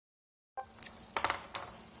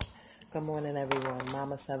Good morning, everyone.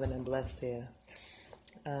 Mama Seven and Blessed here.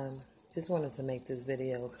 Just wanted to make this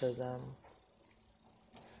video because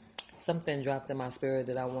something dropped in my spirit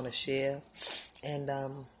that I want to share. And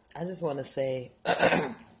I just want to say,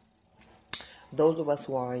 those of us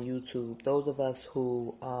who are on YouTube, those of us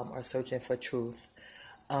who are searching for truth,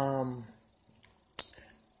 when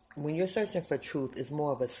you're searching for truth, it's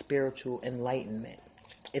more of a spiritual enlightenment.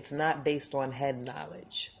 It's not based on head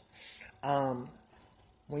knowledge.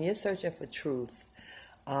 When you're searching for truth,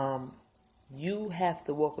 you have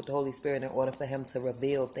to walk with the Holy Spirit in order for Him to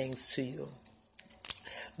reveal things to you.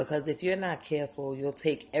 Because if you're not careful, you'll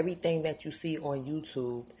take everything that you see on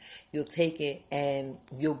YouTube, you'll take it and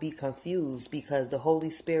you'll be confused because the Holy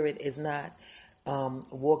Spirit is not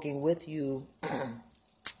walking with you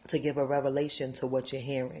to give a revelation to what you're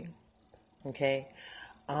hearing. Okay?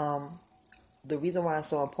 The reason why it's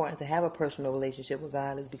so important to have a personal relationship with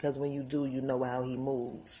God is because when you do, you know how He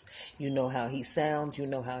moves. You know how He sounds. You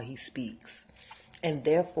know how He speaks. And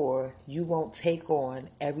therefore, you won't take on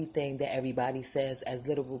everything that everybody says as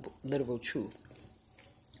literal truth.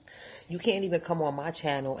 You can't even come on my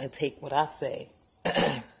channel and take what I say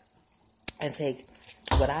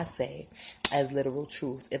as literal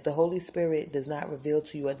truth. If the Holy Spirit does not reveal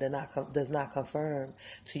to you or does not confirm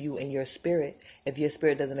to you in your spirit, if your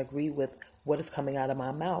spirit doesn't agree with what is coming out of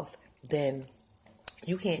my mouth, then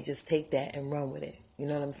you can't just take that and run with it. You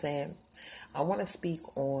know what I'm saying? I want to speak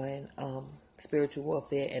on spiritual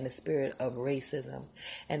warfare and the spirit of racism.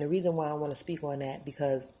 And the reason why I want to speak on that,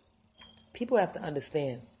 because people have to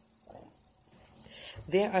understand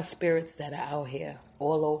there are spirits that are out here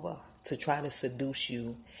all over to try to seduce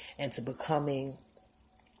you into becoming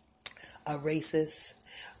a racist,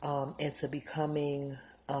 into becoming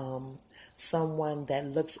someone that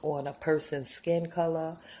looks on a person's skin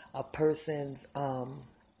color, a person's the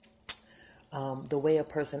way a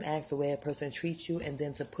person acts, the way a person treats you, and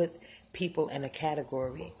then to put people in a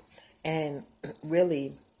category. And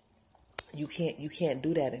really, you can't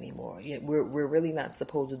do that anymore. We're really not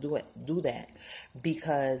supposed to do that,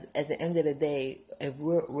 because at the end of the day, if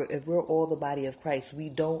we're all the body of Christ, we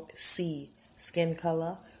don't see skin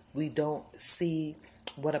color, we don't see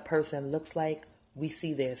what a person looks like, we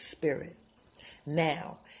see their spirit.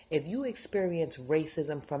 Now, if you experience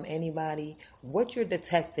racism from anybody, what you're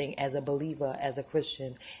detecting as a believer, as a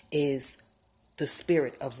Christian, is the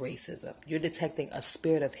spirit of racism. You're detecting a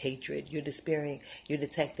spirit of hatred. You're detecting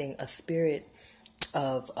a spirit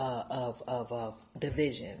of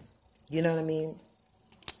division. You know what I mean?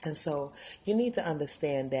 And so you need to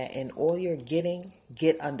understand that in all you're getting,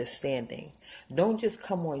 get understanding. Don't just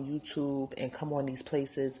come on YouTube and come on these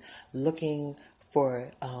places looking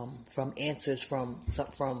for from answers from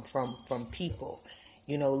people.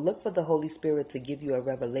 You know, look for the Holy Spirit to give you a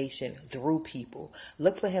revelation through people.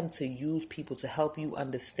 Look for Him to use people to help you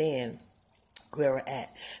understand where we're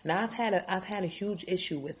at. Now, I've had a huge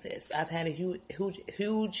issue with this. I've had a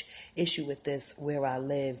huge issue with this where I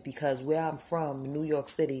live, because where I'm from, New York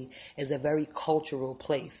City, is a very cultural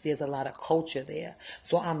place. There's a lot of culture there.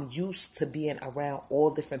 So I'm used to being around all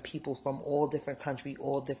different people from all different countries,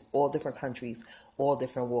 all different countries, all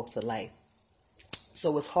different walks of life.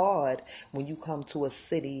 So it's hard when you come to a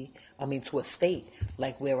state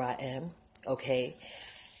like where I am, okay,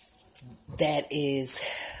 that is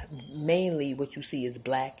mainly what you see is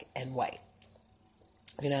black and white.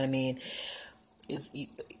 You know what I mean? It's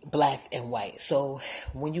black and white. So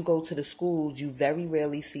when you go to the schools, you very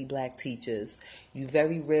rarely see black teachers. You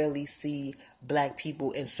very rarely see black people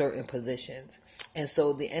in certain positions. And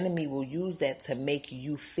so the enemy will use that to make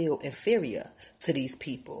you feel inferior to these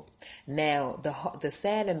people. Now, the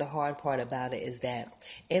sad and the hard part about it is that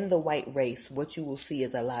in the white race, what you will see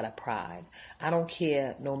is a lot of pride. I don't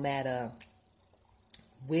care, no matter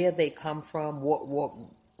where they come from, what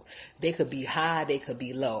they could be high, they could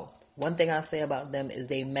be low. One thing I say about them is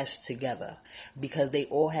they mesh together, because they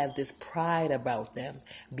all have this pride about them,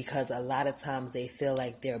 because a lot of times they feel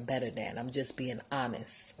like they're better than. I'm just being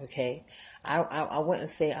honest, okay? I wouldn't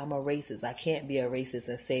say I'm a racist. I can't be a racist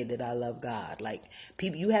and say that I love God. Like,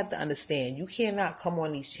 people, you have to understand, you cannot come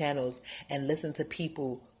on these channels and listen to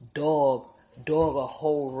people dog a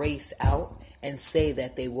whole race out and say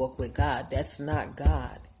that they walk with God. That's not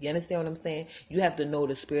God. You understand what I'm saying? You have to know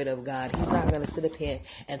the Spirit of God. He's not going to sit up here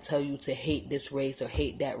and tell you to hate this race or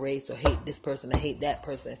hate that race or hate this person or hate that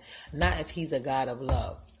person. Not if He's a God of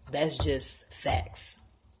love. That's just facts.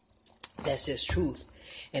 That's just truth.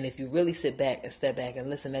 And if you really sit back and step back and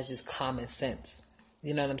listen, that's just common sense.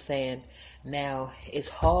 You know what I'm saying? Now, it's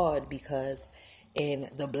hard because in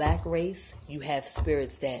the black race, you have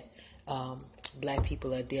spirits that black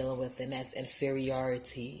people are dealing with, and that's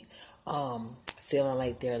inferiority, feeling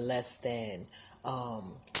like they're less than,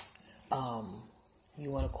 you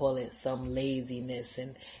want to call it some laziness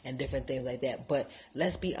and different things like that. But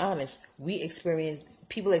let's be honest,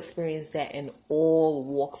 people experience that in all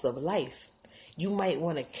walks of life. I might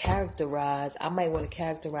want to characterize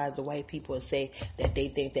the white people and say that they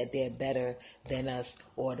think that they're better than us,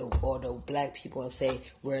 or the black people and say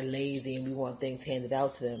we're lazy and we want things handed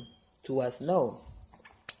out to us. No,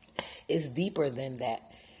 it's deeper than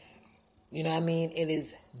that. You know what I mean? It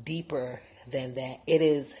is deeper than that. It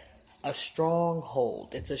is a stronghold.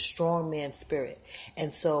 It's a strong man's spirit.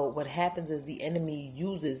 And so what happens is the enemy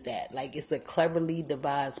uses that. Like, it's a cleverly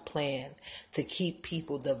devised plan to keep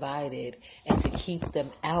people divided and to keep them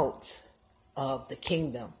out of the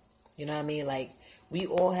kingdom. You know what I mean? Like, we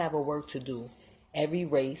all have a work to do. Every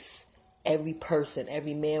race, every person,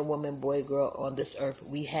 every man, woman, boy, girl on this earth,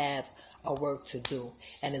 we have a work to do.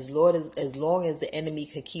 And as long as the enemy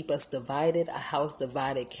can keep us divided, a house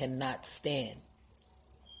divided cannot stand.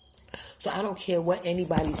 So I don't care what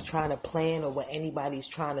anybody's trying to plan or what anybody's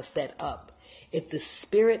trying to set up. If the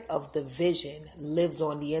spirit of division lives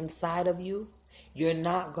on the inside of you, you're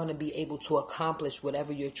not going to be able to accomplish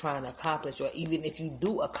whatever you're trying to accomplish. Or even if you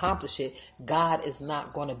do accomplish it, God is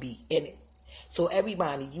not going to be in it. So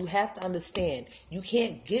everybody, you have to understand, you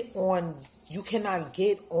cannot get on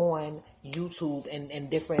YouTube and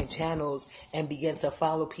different channels and begin to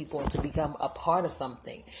follow people and to become a part of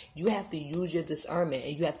something. You have to use your discernment,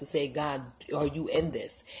 and you have to say, God, are you in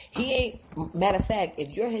this? Matter of fact,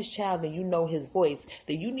 if you're his child and you know his voice,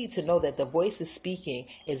 then you need to know that the voice is speaking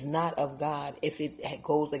is not of God if it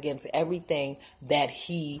goes against everything that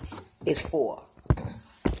he is for.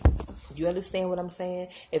 You understand what I'm saying?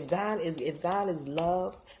 If God is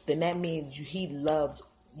love, then that means you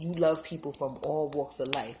love people from all walks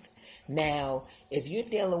of life. Now, if you're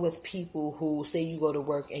dealing with people who say you go to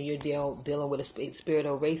work and you're dealing with a spirit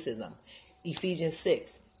of racism, Ephesians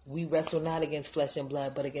 6, we wrestle not against flesh and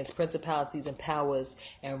blood, but against principalities and powers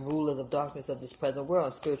and rulers of darkness of this present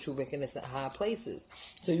world, spiritual wickedness in high places.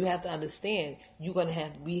 So you have to understand,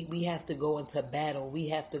 we have to go into battle. We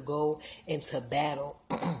have to go into battle.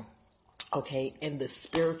 Okay, in the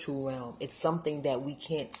spiritual realm. It's something that we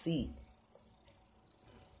can't see.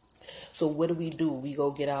 So what do? We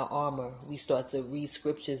go get our armor. We start to read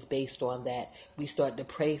scriptures based on that. We start to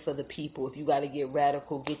pray for the people. If you got to get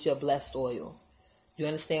radical, get your blessed oil. You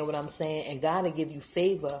understand what I'm saying? And God will give you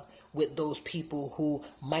favor with those people who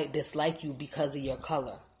might dislike you because of your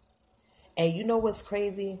color. And you know what's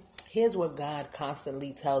crazy? Here's what God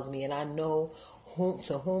constantly tells me, and I know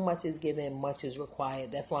to whom much is given, much is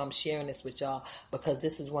required. That's why I'm sharing this with y'all, because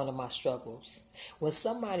this is one of my struggles. When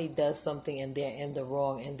somebody does something and they're in the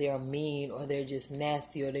wrong and they're mean or they're just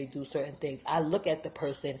nasty or they do certain things, I look at the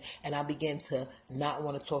person and I begin to not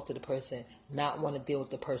want to talk to the person, not want to deal with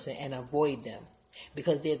the person, and avoid them.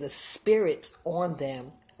 Because there's a spirit on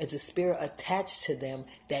them. It's a spirit attached to them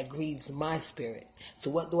that grieves my spirit. So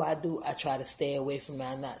what do? I try to stay away from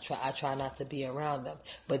them. I try not to be around them.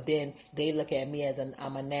 But then they look at me as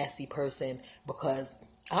I'm a nasty person, because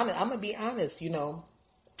I'm going to be honest,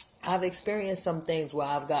 I've experienced some things where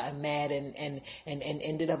I've gotten mad and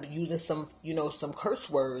ended up using some curse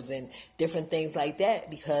words and different things like that,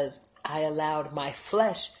 because I allowed my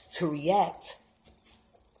flesh to react.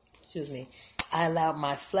 I allowed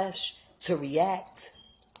my flesh to react,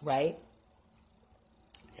 right?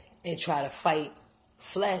 And try to fight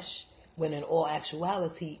flesh, when in all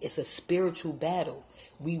actuality, it's a spiritual battle.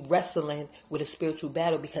 We wrestling with a spiritual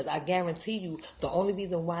battle, because I guarantee you, the only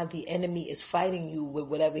reason why the enemy is fighting you with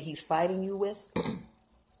whatever he's fighting you with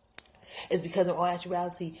is because in all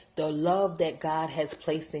actuality, the love that God has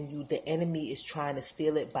placed in you, the enemy is trying to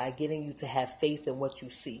steal it by getting you to have faith in what you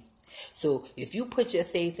see. So if you put your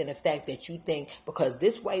faith in the fact that you think because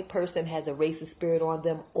this white person has a racist spirit on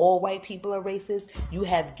them, all white people are racist, you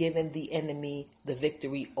have given the enemy the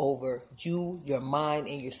victory over you, your mind,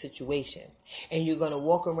 and your situation. And you're going to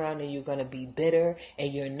walk around and you're going to be bitter,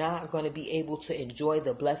 and you're not going to be able to enjoy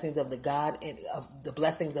the blessings of God in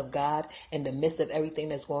the midst of everything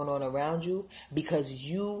that's going on around you, because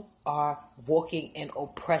you are walking in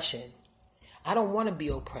oppression. I don't want to be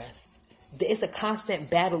oppressed. It's a constant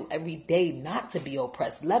battle every day not to be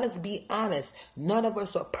oppressed. Let us be honest. None of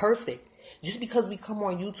us are perfect. Just because we come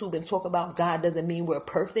on YouTube and talk about God doesn't mean we're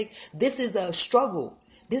perfect. This is a struggle.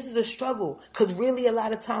 Because really a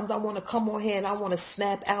lot of times I want to come on here and I want to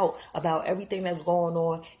snap out about everything that's going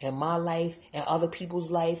on in my life and other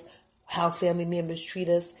people's life, how family members treat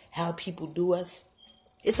us, how people do us.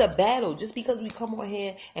 It's a battle. Just because we come on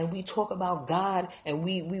here and we talk about God and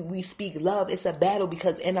we speak love, it's a battle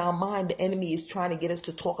because in our mind, the enemy is trying to get us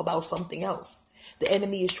to talk about something else. The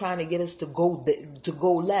enemy is trying to get us to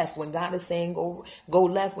go left when God is saying go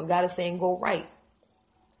left, when God is saying go right.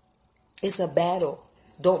 It's a battle.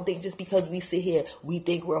 Don't think just because we sit here, we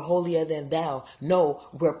think we're holier than thou. No,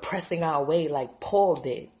 we're pressing our way like Paul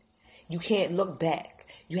did. You can't look back.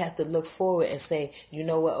 You have to look forward and say, you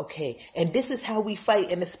know what, okay. And this is how we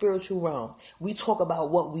fight in the spiritual realm. We talk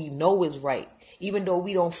about what we know is right. Even though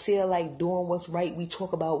we don't feel like doing what's right, we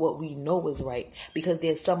talk about what we know is right. Because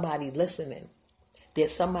there's somebody listening.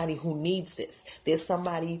 There's somebody who needs this. There's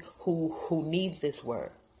somebody who needs this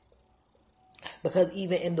word. Because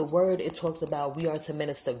even in the word, it talks about we are to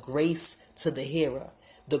minister grace to the hearer.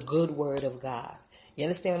 The good word of God. You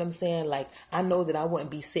understand what I'm saying? Like, I know that I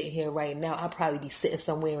wouldn't be sitting here right now. I'd probably be sitting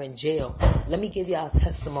somewhere in jail. Let me give y'all a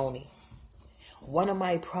testimony. One of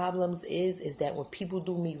my problems is that when people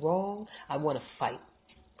do me wrong, I want to fight.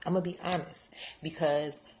 I'm going to be honest.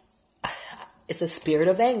 Because it's a spirit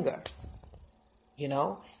of anger. You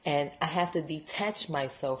know? And I have to detach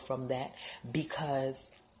myself from that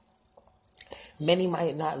because many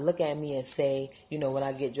might not look at me and say, you know, when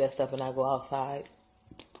I get dressed up and I go outside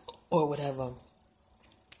or whatever,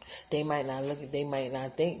 they might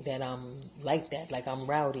not think that I'm like that, like I'm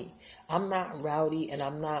rowdy. I'm not rowdy and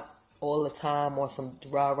I'm not all the time on some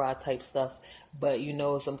rah-rah type stuff. But you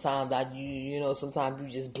know, sometimes sometimes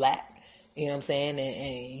you just black. You know what I'm saying?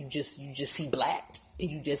 And you just see black.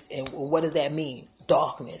 And what does that mean?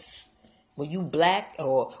 Darkness. When you black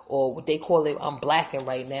or what they call it, I'm blacking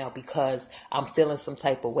right now because I'm feeling some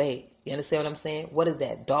type of way. You understand what I'm saying? What is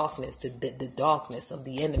that? Darkness, the darkness of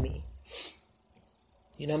the enemy.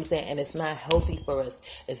 You know what I'm saying? And it's not healthy for us.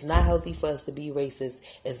 It's not healthy for us to be racist.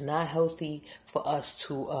 It's not healthy for us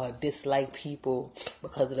to dislike people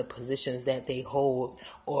because of the positions that they hold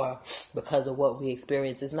or because of what we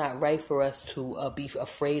experience. It's not right for us to be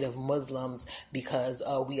afraid of Muslims because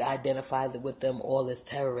we identify with them all as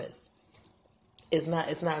terrorists. It's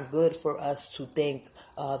not good for us to think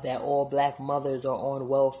that all black mothers are on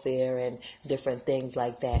welfare and different things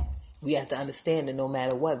like that. We have to understand that no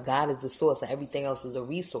matter what, God is the source and everything else is a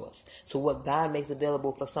resource. So what God makes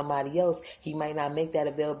available for somebody else, he might not make that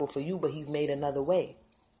available for you, but he's made another way.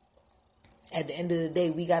 At the end of the day,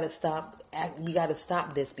 we got to stop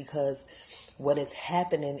this because what is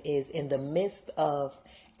happening is in the midst of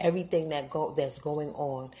everything that's going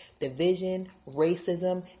on, division,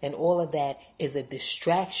 racism, and all of that is a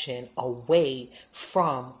distraction away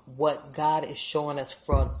from what God is showing us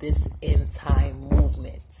from this end time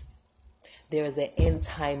movement. There is an end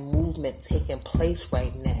time movement taking place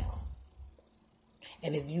right now.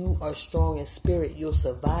 And if you are strong in spirit, you'll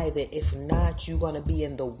survive it. If not, you're going to be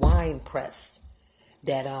in the wine press.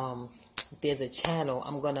 That there's a channel.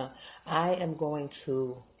 I am going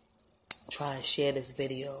to try and share this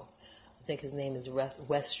video. I think his name is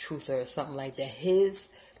West Truther or something like that. His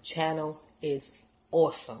channel is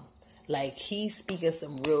awesome. Like, he's speaking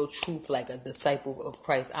some real truth like a disciple of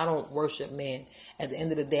Christ. I don't worship man. At the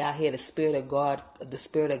end of the day, I hear the Spirit of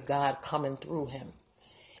God coming through him.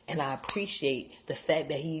 And I appreciate the fact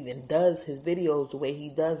that he even does his videos the way he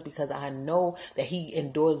does because I know that he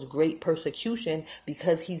endures great persecution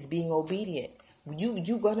because he's being obedient.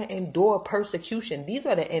 You're going to endure persecution. These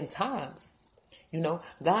are the end times. You know,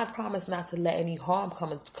 God promised not to let any harm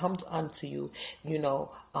come unto you. You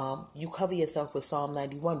know, you cover yourself with Psalm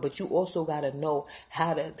 91, but you also got to know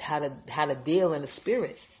how to deal in the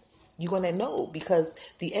spirit. You're going to know because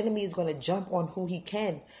the enemy is going to jump on who he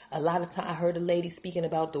can. A lot of times I heard a lady speaking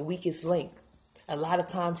about the weakest link. A lot of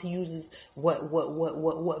times he uses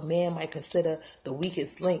what man might consider the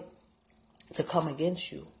weakest link to come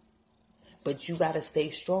against you. But you got to stay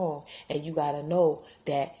strong and you got to know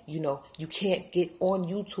that, you know, you can't get on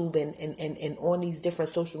YouTube and on these different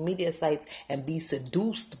social media sites and be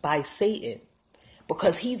seduced by Satan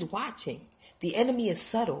because he's watching. The enemy is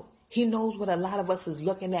subtle. He knows what a lot of us is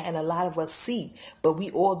looking at and a lot of us see, but we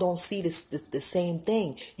all don't see the same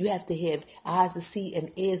thing. You have to have eyes to see and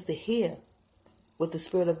ears to hear what the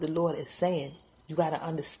Spirit of the Lord is saying. You got to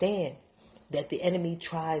understand that the enemy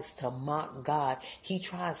tries to mock God. He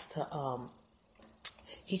tries to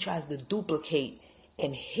duplicate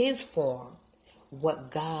in his form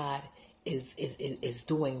what God is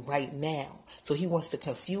doing right now. So he wants to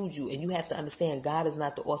confuse you, and you have to understand God is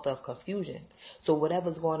not the author of confusion. So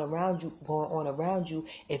whatever's going on around you,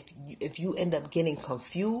 if you end up getting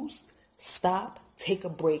confused, stop, take a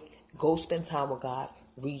break, go spend time with God,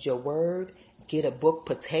 read your word, Get a book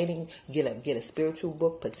pertaining, get a spiritual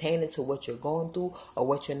book pertaining to what you're going through or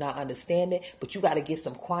what you're not understanding. But you got to get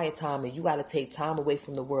some quiet time, and you got to take time away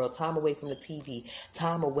from the world, time away from the TV,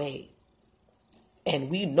 time away.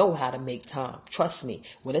 And we know how to make time. Trust me.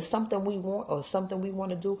 When it's something we want or something we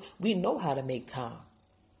want to do, we know how to make time.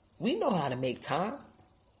 We know how to make time.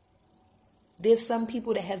 There's some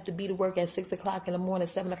people that have to be to work at 6 o'clock in the morning,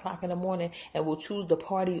 7 o'clock in the morning, and will choose to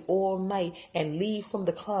party all night and leave from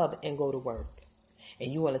the club and go to work.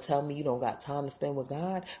 And you want to tell me you don't got time to spend with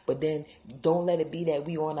God? But then don't let it be that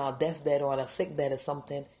we on our deathbed or on our sick bed or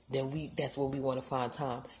something, then that's when we want to find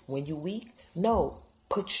time. When you weak, no.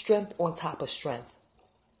 Put strength on top of strength.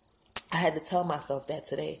 I had to tell myself that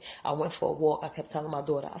today. I went for a walk. I kept telling my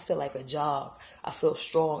daughter, I feel like a jog. I feel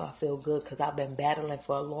strong. I feel good because I've been battling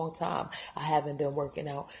for a long time. I haven't been working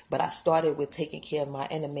out, but I started with taking care of my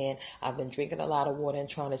inner man. I've been drinking a lot of water and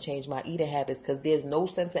trying to change my eating habits because there's no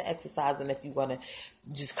sense of exercising if you're going to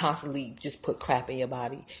just constantly just put crap in your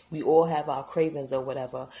body. We all have our cravings or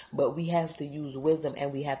whatever, but we have to use wisdom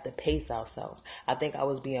and we have to pace ourselves. I think I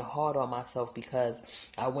was being hard on myself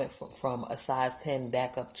because I went from a size 10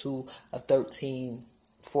 back up to a 13,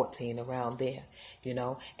 14, around there,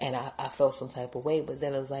 and I felt some type of way, but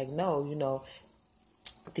then it was like, no,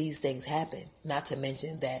 these things happen. Not to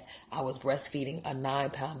mention that I was breastfeeding a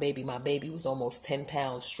 9-pound baby. My baby was almost 10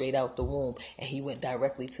 pounds straight out the womb, and he went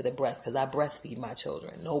directly to the breast because I breastfeed my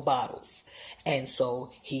children, no bottles. And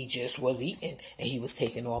so he just was eating, and he was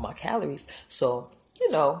taking all my calories. So,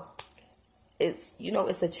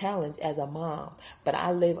 it's a challenge as a mom, but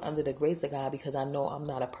I live under the grace of God because I know I'm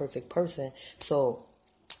not a perfect person. So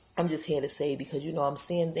I'm just here to say, because, I'm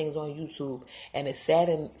seeing things on YouTube, and it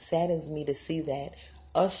saddens me to see that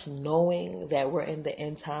us knowing that we're in the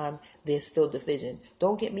end time, there's still division.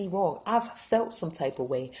 Don't get me wrong. I've felt some type of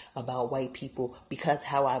way about white people because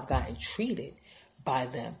how I've gotten treated by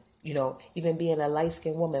them. Even being a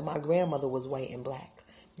light-skinned woman, my grandmother was white and black.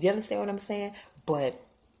 Do you understand what I'm saying? But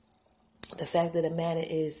the fact of the matter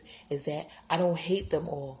is that I don't hate them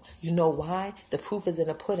all. You know why? The proof is in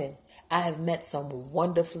the pudding. I have met some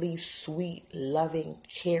wonderfully sweet, loving,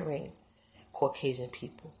 caring Caucasian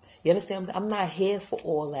people. You understand? I'm not here for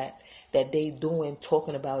all that they doing,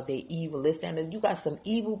 talking about they evil, this, that, and you got some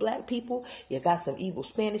evil black people, you got some evil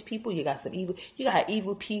Spanish people, you got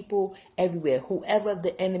evil people everywhere. Whoever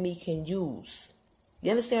the enemy can use.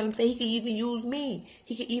 You understand what I'm saying? He could even use me.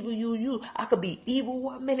 He could even use you. I could be evil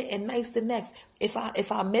one minute and nice the next. If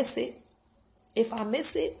I miss it,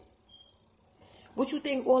 what you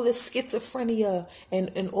think all this schizophrenia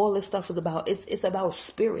and all this stuff is about? It's about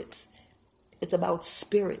spirits. It's about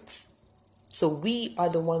spirits. So we are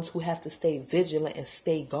the ones who have to stay vigilant and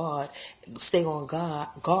stay on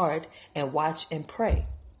guard and watch and pray.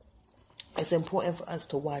 It's important for us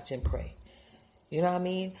to watch and pray. You know what I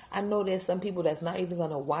mean? I know there's some people that's not even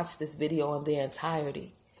going to watch this video in their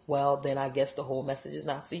entirety. Well, then I guess the whole message is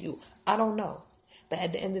not for you. I don't know. But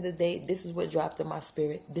at the end of the day, this is what dropped in my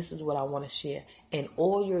spirit. This is what I want to share. And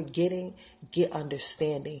all you're getting, get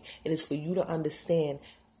understanding. It is for you to understand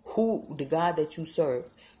who the God that you serve.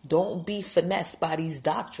 Don't be finessed by these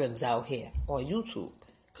doctrines out here on YouTube,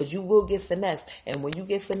 because you will get finessed. And when you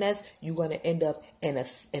get finessed, you're going to end up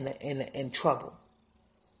in trouble.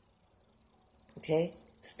 Okay?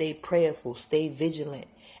 Stay prayerful. Stay vigilant.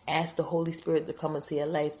 Ask the Holy Spirit to come into your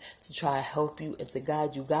life to try to help you and to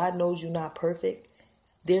guide you. God knows you're not perfect.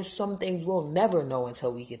 There's some things we'll never know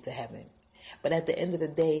until we get to heaven. But at the end of the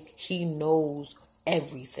day, He knows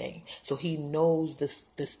everything. So He knows the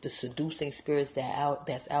seducing spirits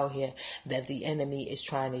that's out here, that the enemy is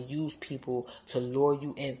trying to use people to lure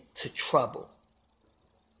you into trouble.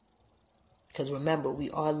 Because remember, we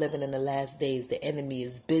are living in the last days. The enemy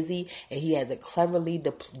is busy and he has a cleverly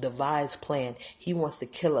devised plan. He wants to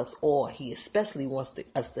kill us all. He especially wants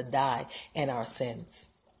us to die in our sins.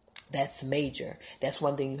 That's major. That's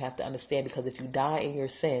one thing you have to understand, because if you die in your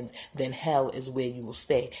sins, then hell is where you will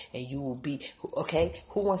stay. And you will be, okay?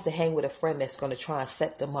 Who wants to hang with a friend that's going to try and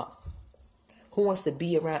set them up? Who wants to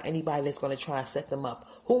be around anybody that's going to try and set them up?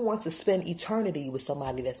 Who wants to spend eternity with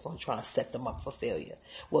somebody that's going to try and set them up for failure?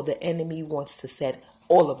 Well, the enemy wants to set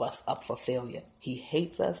all of us up for failure. He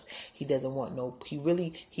hates us. He doesn't want he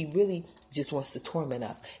really just wants to torment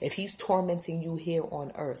us. If he's tormenting you here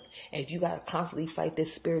on earth, and you got to constantly fight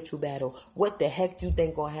this spiritual battle, what the heck do you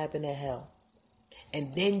think going to happen in hell?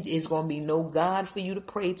 And then it's going to be no God for you to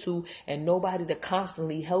pray to and nobody to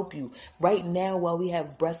constantly help you. Right now, while we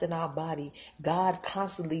have breath in our body, God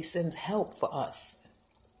constantly sends help for us.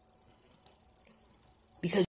 Because